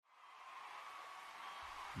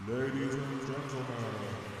Ladies and gentlemen,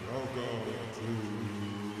 welcome to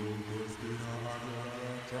Christina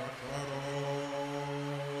Aguilera Track Battle.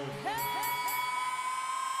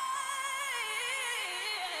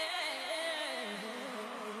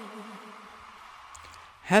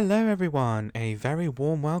 Hello, everyone. A very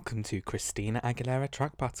warm welcome to Christina Aguilera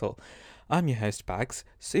Track Battle. I'm your host, Bags,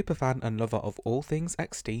 superfan and lover of all things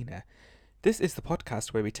Xtina. This is the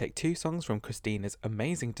podcast where we take two songs from Christina's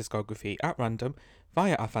amazing discography at random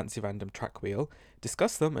via our fancy random track wheel,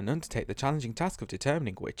 discuss them, and undertake the challenging task of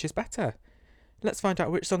determining which is better. Let's find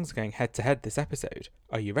out which songs are going head to head this episode.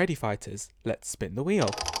 Are you ready, fighters? Let's spin the wheel.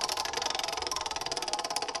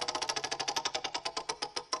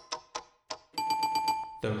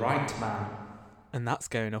 The Right Man. And that's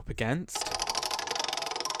going up against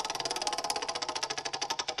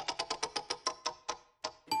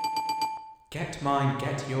Get Mine,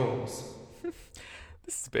 Get Yours.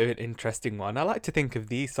 This is a bit of an interesting one. I like to think of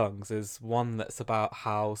these songs as one that's about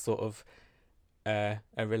how sort of a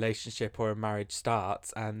relationship or a marriage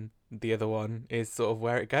starts, and the other one is sort of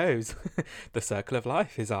where it goes. The circle of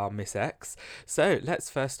life is our Miss X. So let's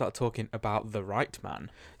first start talking about The Right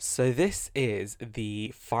Man. So this is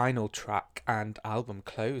the final track and album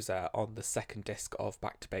closer on the second disc of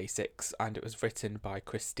Back to Basics, and it was written by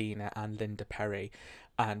Christina and Linda Perry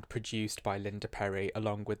and produced by Linda Perry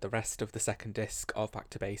along with the rest of the second disc of Back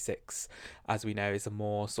to Basics, as we know is a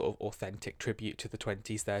more sort of authentic tribute to the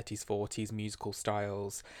 20s, 30s, 40s musical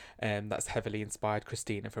styles that's heavily inspired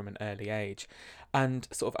Christina from an early age. And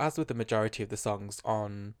sort of as with the majority of the songs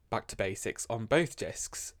on Back to Basics on both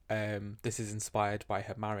discs, this is inspired by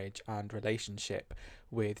her marriage and relationship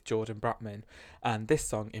with Jordan Bratman. And this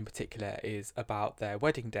song in particular is about their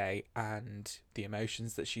wedding day and the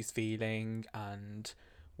emotions that she's feeling and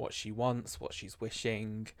what she wants, what she's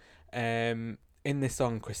wishing. In this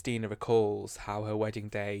song, Christina recalls how her wedding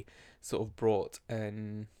day sort of brought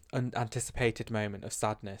an unanticipated moment of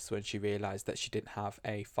sadness when she realised that she didn't have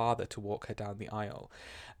a father to walk her down the aisle.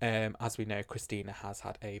 As we know, Christina has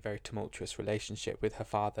had a very tumultuous relationship with her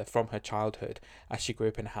father from her childhood, as she grew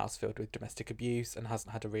up in a house filled with domestic abuse and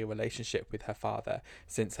hasn't had a real relationship with her father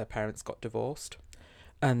since her parents got divorced.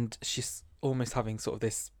 And she's almost having sort of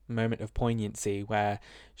this moment of poignancy where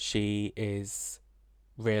she is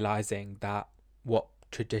realizing that what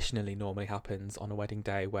traditionally normally happens on a wedding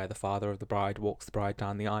day, where the father of the bride walks the bride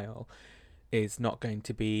down the aisle, is not going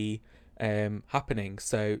to be happening.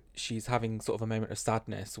 So she's having sort of a moment of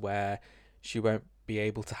sadness where she won't be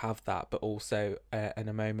able to have that, but also in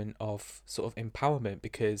a moment of sort of empowerment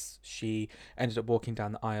because she ended up walking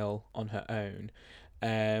down the aisle on her own,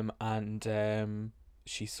 and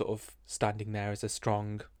she's sort of standing there as a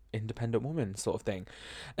strong, independent woman, sort of thing.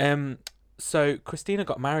 Um, so Christina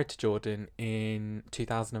got married to Jordan in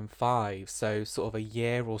 2005, so sort of a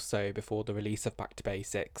year or so before the release of Back to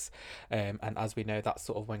Basics. And as we know, that's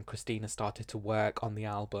sort of when Christina started to work on the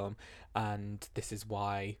album, and this is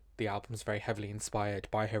why the album's very heavily inspired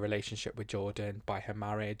by her relationship with Jordan, by her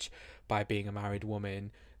marriage, by being a married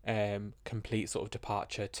woman. Complete sort of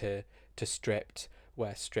departure to Stripped,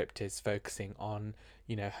 where Stripped is focusing on,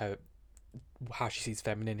 you know, her how she sees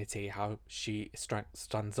femininity, how she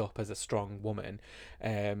stands up as a strong woman,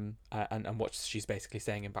 and what she's basically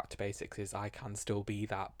saying in Back to Basics is, I can still be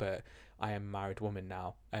that, but I am a married woman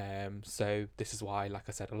now. So this is why, like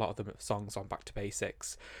I said, a lot of the songs on Back to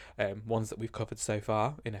Basics, ones that we've covered so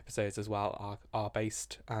far in episodes as well, are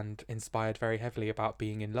based and inspired very heavily about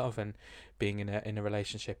being in love and being in a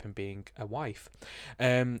relationship and being a wife.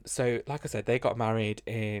 So like I said, they got married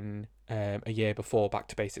in a year before Back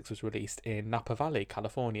to Basics was released in Napa Valley,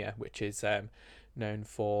 California, which is known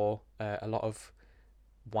for a lot of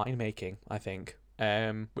winemaking, I think,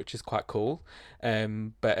 which is quite cool.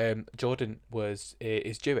 But Jordan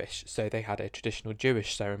is Jewish, so they had a traditional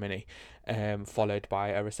Jewish ceremony, followed by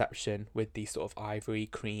a reception with these sort of ivory,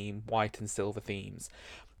 cream, white, and silver themes,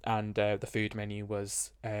 and the food menu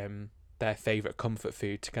was their favourite comfort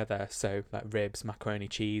food together, so like ribs, macaroni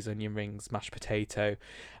cheese, onion rings, mashed potato,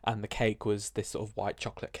 and the cake was this sort of white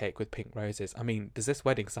chocolate cake with pink roses. I mean, does this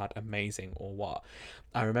wedding sound amazing or what?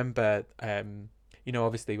 I remember,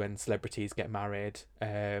 obviously when celebrities get married,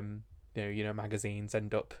 magazines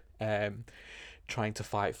end up trying to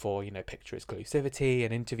fight for, picture exclusivity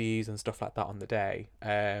and interviews and stuff like that on the day.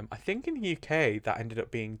 I think in the UK that ended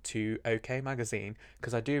up being to OK Magazine,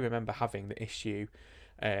 because I do remember having the issue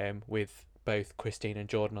with both Christine and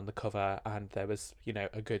Jordan on the cover, and there was,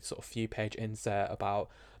 a good sort of few page insert about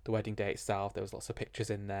the wedding day itself. There was lots of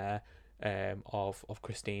pictures in there of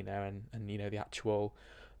Christina and the actual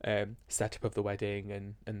setup of the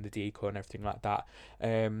wedding and the decor and everything like that.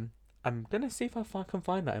 I'm gonna see if I can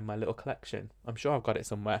find that in my little collection. I'm sure I've got it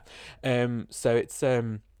somewhere. So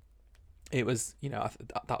it was,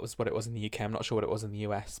 that was what it was in the UK. I'm not sure what it was in the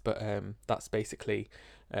US, but that's basically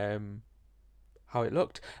um how it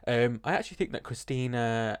looked. I actually think that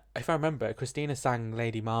Christina, if I remember, Christina sang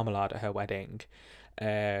Lady Marmalade at her wedding.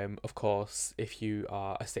 Of course, if you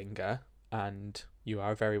are a singer and you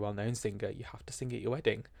are a very well known singer, you have to sing at your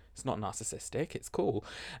wedding. It's not narcissistic, it's cool.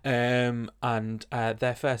 And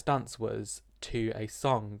their first dance was to a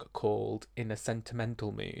song called In a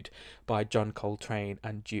Sentimental Mood by John Coltrane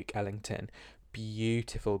and Duke Ellington.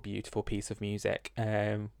 Beautiful, beautiful piece of music,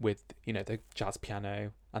 with, the jazz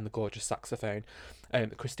piano and the gorgeous saxophone.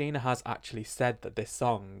 Christina has actually said that this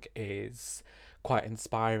song is quite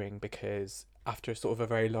inspiring because after sort of a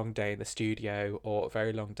very long day in the studio or a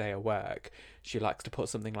very long day of work, she likes to put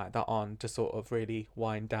something like that on to sort of really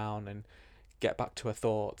wind down and get back to her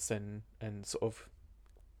thoughts and sort of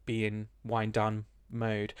be in wind down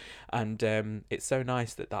mode. And it's so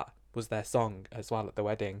nice that that was their song as well at the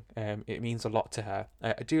wedding. It means a lot to her.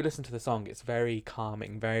 I do listen to the song. It's very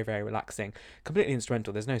calming, very, very relaxing, completely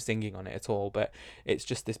instrumental. There's no singing on it at all, but it's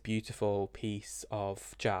just this beautiful piece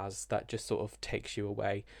of jazz that just sort of takes you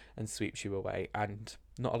away and sweeps you away. And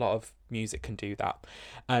not a lot of music can do that.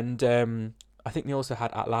 And I think they also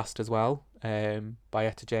had At Last as well, by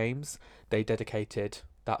Etta James. They dedicated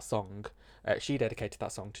that song. She dedicated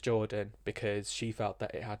that song to Jordan because she felt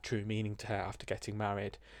that it had true meaning to her after getting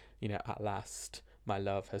married. At last, my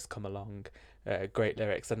love has come along. Great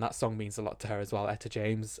lyrics, and that song means a lot to her as well. Etta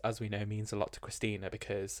James, as we know, means a lot to Christina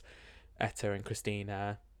because Etta and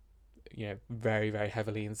Christina, very, very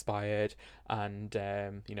heavily inspired, and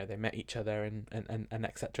they met each other and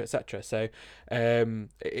etc etc. So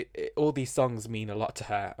all these songs mean a lot to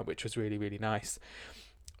her, which was really, really nice.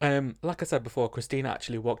 Like I said before, Christina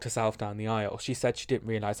actually walked herself down the aisle. She said she didn't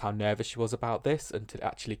realise how nervous she was about this until it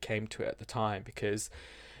actually came to it at the time because,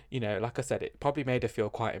 like I said, it probably made her feel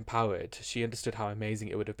quite empowered. She understood how amazing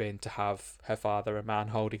it would have been to have her father, a man,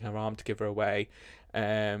 holding her arm to give her away,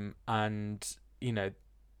 and,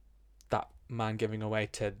 that man giving away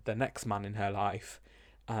to the next man in her life.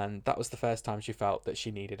 And that was the first time she felt that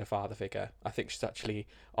she needed a father figure. I think she's actually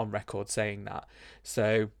on record saying that.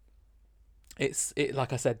 So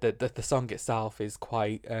like I said, the song itself is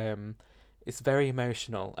quite it's very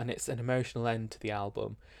emotional, and it's an emotional end to the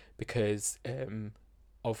album because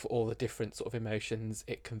of all the different sort of emotions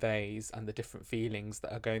it conveys and the different feelings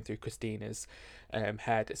that are going through Christina's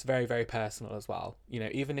head. It's very, very personal as well.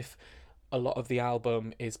 Even if a lot of the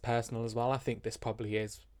album is personal as well, I think this probably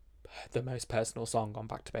is the most personal song on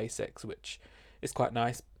Back to Basics, which is quite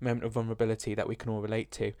nice. Moment of vulnerability that we can all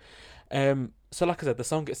relate to. So like I said, the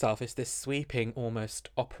song itself is this sweeping, almost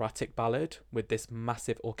operatic ballad with this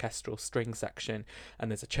massive orchestral string section, and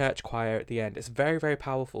there's a church choir at the end. It's very, very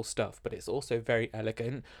powerful stuff, but it's also very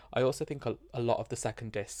elegant. I also think a lot of the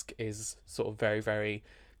second disc is sort of very, very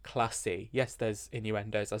classy. Yes, there's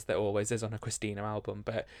innuendos, as there always is on a Christina album,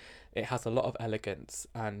 but it has a lot of elegance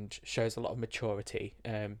and shows a lot of maturity,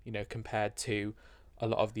 compared to a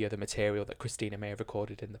lot of the other material that Christina may have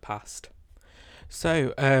recorded in the past.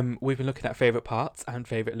 So we've been looking at favourite parts and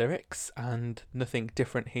favourite lyrics, and nothing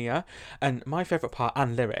different here. And my favourite part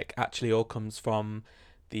and lyric actually all comes from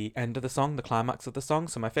the end of the song, the climax of the song.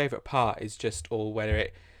 So my favourite part is just all where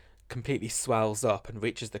it completely swells up and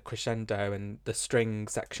reaches the crescendo, and the string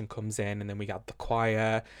section comes in, and then we got the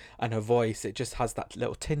choir and her voice. It just has that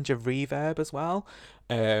little tinge of reverb as well.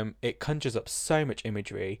 It conjures up so much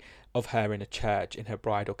imagery of her in a church in her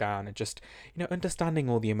bridal gown, and just understanding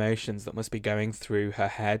all the emotions that must be going through her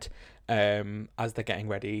head as they're getting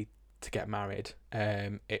ready to get married.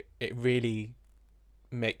 It really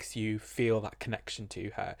makes you feel that connection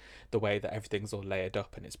to her, the way that everything's all layered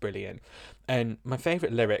up, and it's brilliant. And my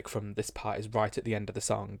favourite lyric from this part is right at the end of the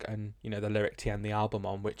song, and the lyric to end the album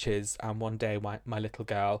on, which is, and one day my little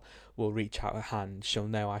girl will reach out her hand, she'll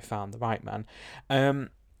know I found the right man.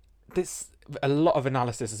 A lot of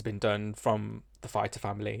analysis has been done from the Fighter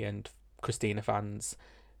family and Christina fans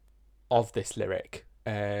of this lyric,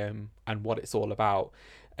 and what it's all about.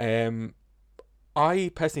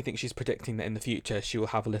 I personally think she's predicting that in the future she will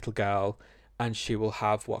have a little girl, and she will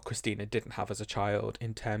have what Christina didn't have as a child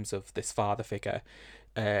in terms of this father figure,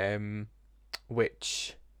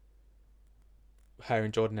 which her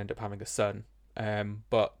and Jordan end up having a son.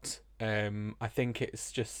 But I think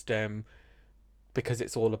it's just because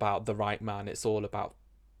it's all about the right man. It's all about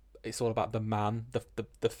the man,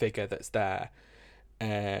 the figure that's there,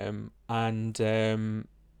 and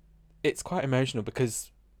it's quite emotional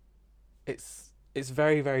because it's it's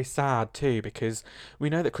very, very sad too, because we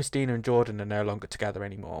know that Christina and Jordan are no longer together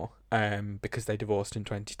anymore, because they divorced in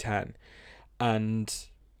 2010.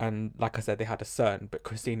 And like I said, they had a son, but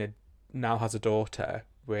Christina now has a daughter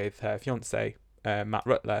with her fiance, Matt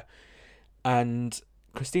Rutler. And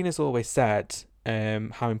Christina's always said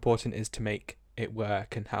how important it is to make it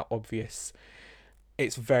work, and how obvious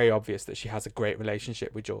it's very obvious that she has a great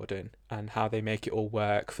relationship with Jordan, and how they make it all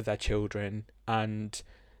work for their children, and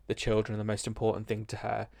the children are the most important thing to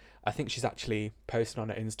her. I think she's actually posted on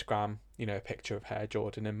her Instagram, a picture of her,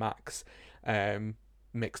 Jordan and Max,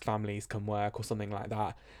 mixed families can work, or something like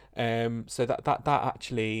that. So that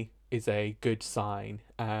actually is a good sign,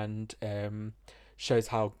 and shows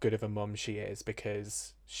how good of a mum she is,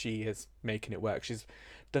 because she is making it work. She's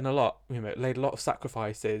done a lot, laid a lot of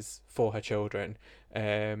sacrifices for her children.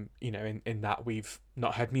 In that we've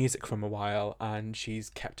not heard music from a while, and she's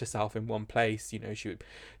kept herself in one place. She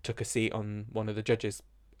took a seat on one of the judges,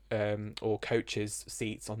 or coaches'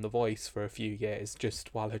 seats on The Voice for a few years,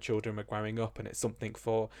 just while her children were growing up, and it's something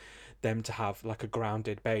for them to have, like, a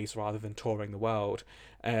grounded base rather than touring the world.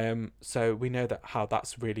 So we know that how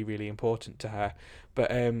that's really, really important to her. But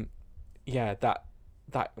yeah, that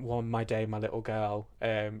one, "My Day, My Little Girl,"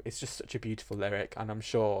 it's just such a beautiful lyric, and I'm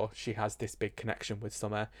sure she has this big connection with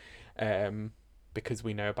Summer, because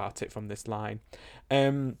we know about it from this line.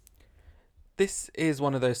 This is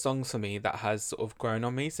one of those songs for me that has sort of grown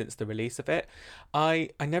on me since the release of it. I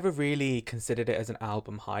never really considered it as an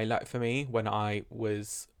album highlight for me when I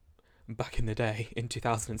was back in the day in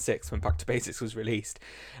 2006 when Back to Basics was released.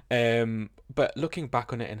 But looking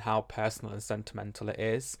back on it and how personal and sentimental it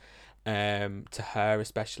is, to her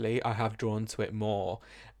especially, I have drawn to it more.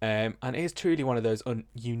 And it is truly one of those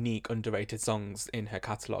unique, underrated songs in her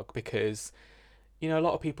catalogue, because a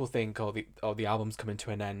lot of people think, the album's coming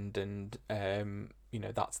to an end, and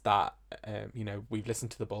that's that. We've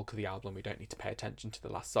listened to the bulk of the album, we don't need to pay attention to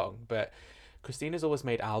the last song. But Christina's always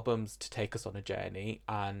made albums to take us on a journey,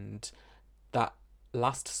 and that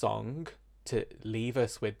last song, to leave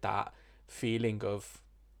us with that feeling of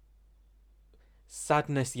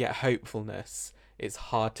sadness yet hopefulness, is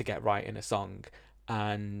hard to get right in a song.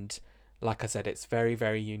 And like I said, it's very,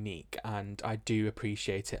 very unique, and I do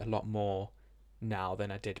appreciate it a lot more now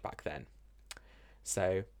than I did back then.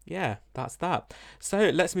 So yeah, that's that. So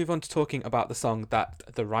let's move on to talking about the song that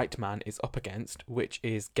The Right Man is up against, which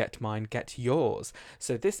is Get Mine, Get Yours.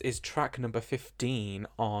 So this is track number 15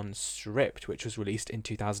 on Stripped, which was released in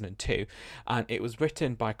 2002, and it was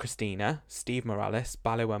written by Christina, Steve Morales,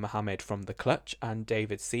 Baliwa Muhammad from The Clutch, and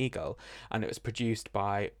David Siegel, and it was produced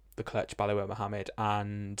by The Clutch, Baliwa Muhammad,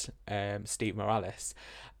 and Steve Morales.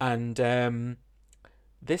 And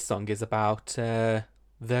this song is about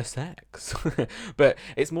their sex, but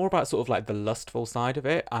it's more about sort of like the lustful side of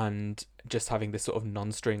it, and just having this sort of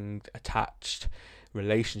non-string attached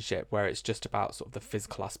relationship, where it's just about sort of the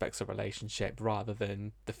physical aspects of relationship rather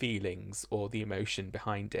than the feelings or the emotion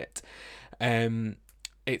behind it.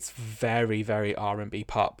 It's very, very R&B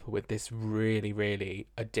pop with this really, really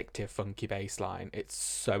addictive funky bass line. It's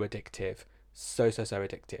so addictive. So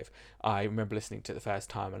addictive. I remember listening to it the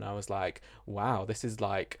first time and I was like, wow, this is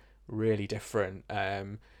like really different.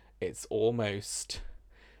 It's almost,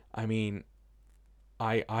 I mean,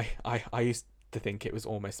 I used to think it was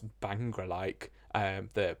almost Bangra like,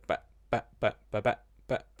 the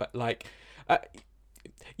but like,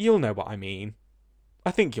 you'll know what I mean.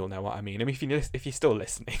 I think you'll know what I mean. I mean, if you're still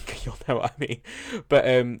listening, you'll know what I mean. But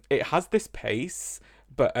it has this pace,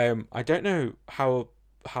 but I don't know how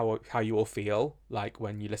you all feel like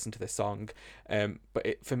when you listen to this song,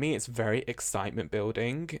 but for me it's very excitement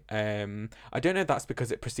building. I don't know if that's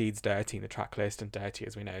because it precedes Dirty in the track list, and Dirty,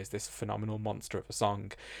 as we know, is this phenomenal monster of a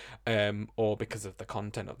song, or because of the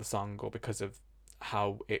content of the song, or because of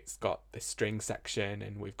how it's got this string section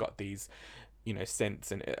and we've got these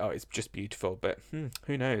synths, and it's just beautiful. But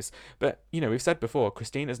who knows? But we've said before,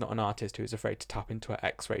 Christina's not an artist who's afraid to tap into her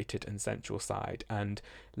X-rated and sensual side and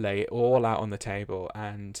lay it all out on the table,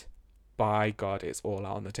 and by God, it's all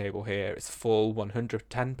out on the table here. It's full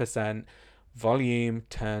 110% volume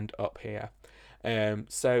turned up here.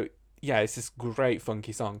 So yeah, it's this great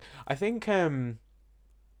funky song. I think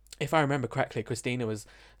if I remember correctly, Christina was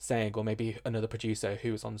saying, or maybe another producer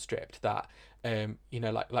who was on Stripped, that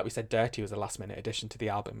like we said, Dirty was a last minute addition to the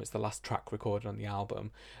album. It's the last track recorded on the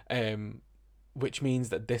album, which means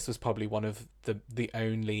that this was probably one of the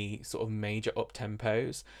only sort of major up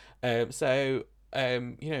tempos. So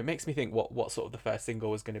it makes me think what sort of the first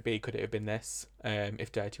single was going to be. Could it have been this,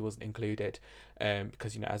 if Dirty wasn't included?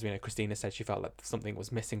 Because, as we know, Christina said she felt like something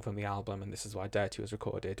was missing from the album, and this is why Dirty was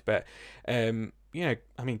recorded. But,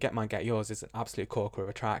 Get Mine, Get Yours is an absolute corker of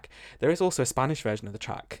a track. There is also a Spanish version of the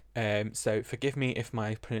track. So forgive me if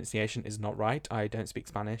my pronunciation is not right. I don't speak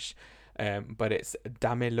Spanish. But it's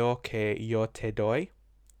Dámelo que yo te doy.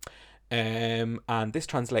 And this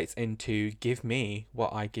translates into give me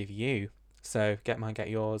what I give you. So get mine, get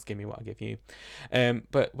yours, give me what I give you.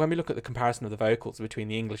 But when we look at the comparison of the vocals between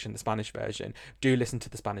the English and the Spanish version, do listen to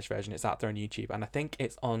the Spanish version. It's out there on YouTube, and I think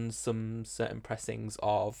it's on some certain pressings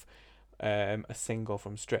of a single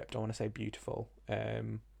from Stripped. I want to say Beautiful,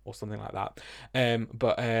 or something like that.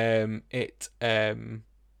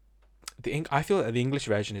 I feel that the English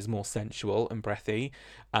version is more sensual and breathy,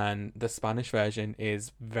 and the Spanish version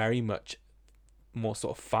is very much more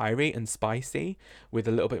sort of fiery and spicy with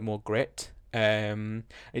a little bit more grit.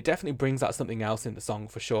 It definitely brings out something else in the song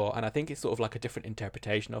for sure, and I think it's sort of like a different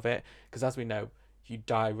interpretation of it, because as we know, if you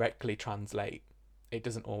directly translate, it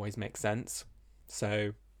doesn't always make sense.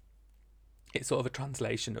 So it's sort of a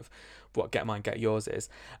translation of what Get Mine, Get Yours is.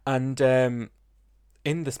 And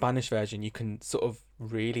in the Spanish version, you can sort of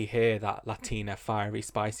really hear that Latina, fiery,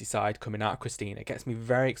 spicy side coming out of Christina. It gets me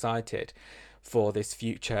very excited for this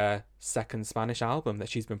future second Spanish album that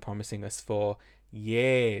she's been promising us for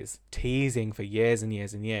years, teasing for years and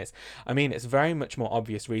years and years. I mean, it's very much more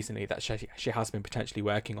obvious recently that she has been potentially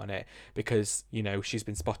working on it, because, she's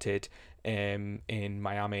been spotted in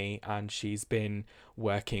Miami, and she's been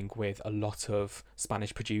working with a lot of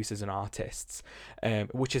Spanish producers and artists,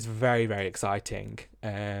 which is very, very exciting.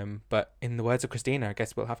 But in the words of Christina, I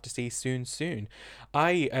guess we'll have to see soon.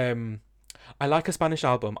 I like a Spanish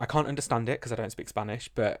album. I can't understand it because I don't speak Spanish,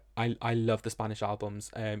 but I love the Spanish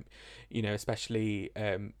albums, especially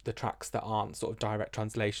the tracks that aren't sort of direct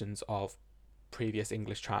translations of previous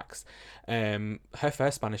English tracks. Her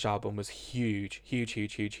first Spanish album was huge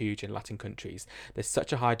in Latin countries. There's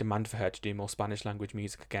such a high demand for her to do more Spanish language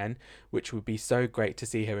music again, which would be so great to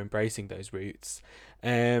see her embracing those roots.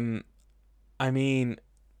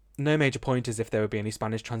 No major pointers if there would be any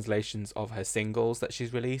Spanish translations of her singles that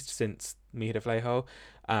she's released since Mi Reflejo,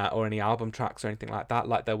 or any album tracks or anything like that,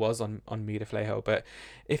 like there was on Mi Reflejo. But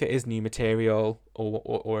if it is new material,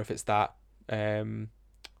 or if it's that,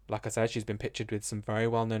 like I said, she's been pictured with some very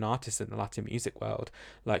well-known artists in the Latin music world,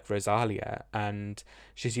 like Rosalia, and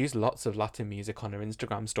she's used lots of Latin music on her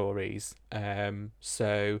Instagram stories.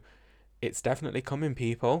 So it's definitely coming,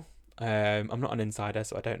 people. I'm not an insider,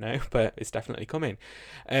 so I don't know, but it's definitely coming.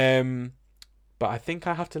 But I think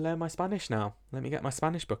I have to learn my Spanish now. Let me get my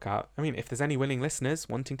Spanish book out. I mean, if there's any willing listeners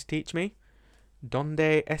wanting to teach me,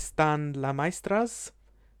 ¿Dónde están las maestras?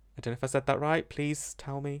 I don't know if I said that right. Please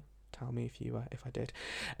tell me if I did.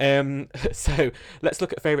 So let's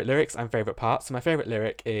look at favourite lyrics and favourite parts. So my favourite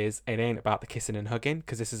lyric is "It ain't about the kissing and hugging,"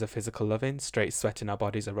 because this is a physical loving, straight sweating our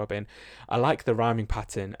bodies are rubbing. I like the rhyming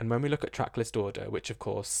pattern, and when we look at track list order, which of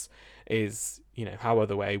course is,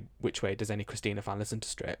 which way does any Christina fan listen to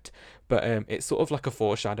Stripped? But it's sort of like a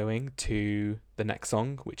foreshadowing to the next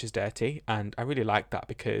song, which is Dirty, and I really like that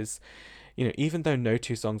because, even though no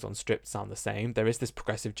two songs on Stripped sound the same, there is this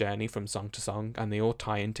progressive journey from song to song, and they all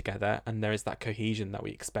tie in together, and there is that cohesion that we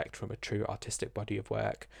expect from a true artistic body of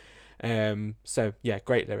work. So yeah,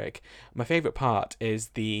 great lyric. My favourite part is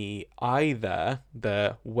either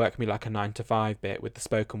the "work me like a 9 to 5" bit with the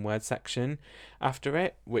spoken word section after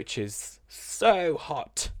it, which is so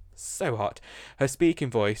hot. Her speaking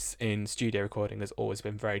voice in studio recording has always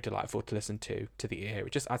been very delightful to listen to the ear.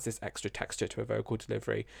 It just adds this extra texture to her vocal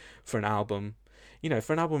delivery for an album.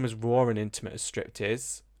 For an album as raw and intimate as Stripped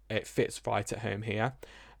is, it fits right at home here.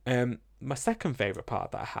 My second favourite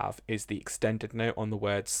part that I have is the extended note on the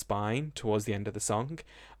word spine towards the end of the song.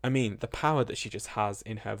 I mean, the power that she just has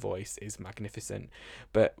in her voice is magnificent.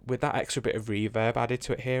 But with that extra bit of reverb added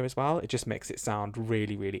to it here as well, it just makes it sound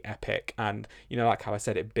really, really epic. And, like how I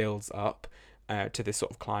said, it builds up to this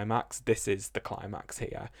sort of climax. This is the climax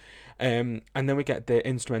here. And then we get the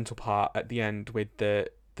instrumental part at the end with the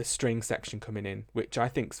string section coming in, which I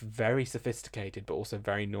think is very sophisticated but also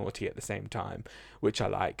very naughty at the same time, which I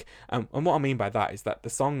like. And what I mean by that is that the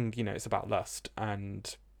song, it's about lust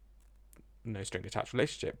and no string attached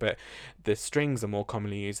relationship, but the strings are more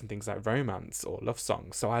commonly used in things like romance or love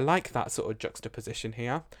songs. So I like that sort of juxtaposition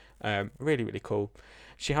here. Really, really cool.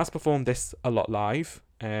 She has performed this a lot live.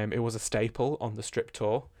 It was a staple on the Strip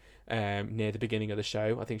tour. Near the beginning of the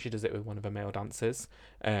show, I think she does it with one of her male dancers.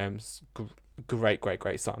 Great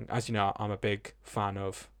song. As you know, I'm a big fan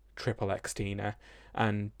of Triple X Tina,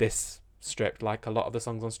 and this Stripped, like a lot of the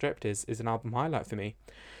songs on Stripped, is an album highlight for me.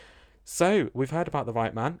 So, we've heard about The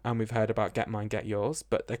Right Man, and we've heard about Get Mine, Get Yours,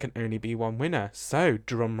 but there can only be one winner. So,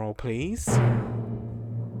 drum roll please.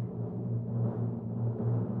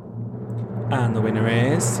 And the winner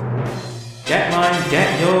is... Get Mine,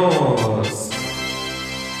 Get Yours.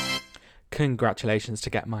 Congratulations to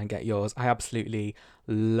Get Mine, Get Yours. I absolutely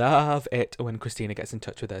love it when Christina gets in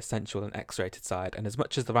touch with her sensual and X-rated side. And as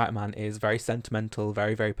much as The Right Man is very sentimental,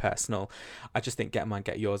 very, very personal, I just think Get Mine,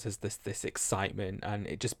 Get Yours has this excitement, and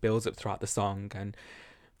it just builds up throughout the song and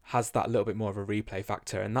has that little bit more of a replay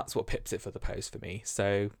factor, and that's what pips it for the post for me.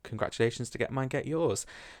 So congratulations to Get Mine, Get Yours.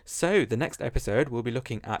 So the next episode we'll be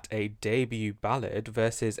looking at a debut ballad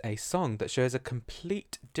versus a song that shows a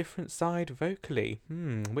complete different side vocally.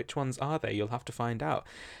 Which ones are they? You'll have to find out.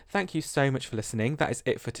 Thank you so much for listening. That is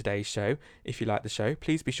it for today's show. If you like the show,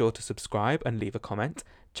 please be sure to subscribe and leave a comment.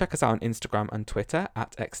 Check us out on Instagram and Twitter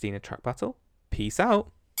at Xtina Track Battle. Peace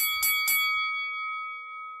out.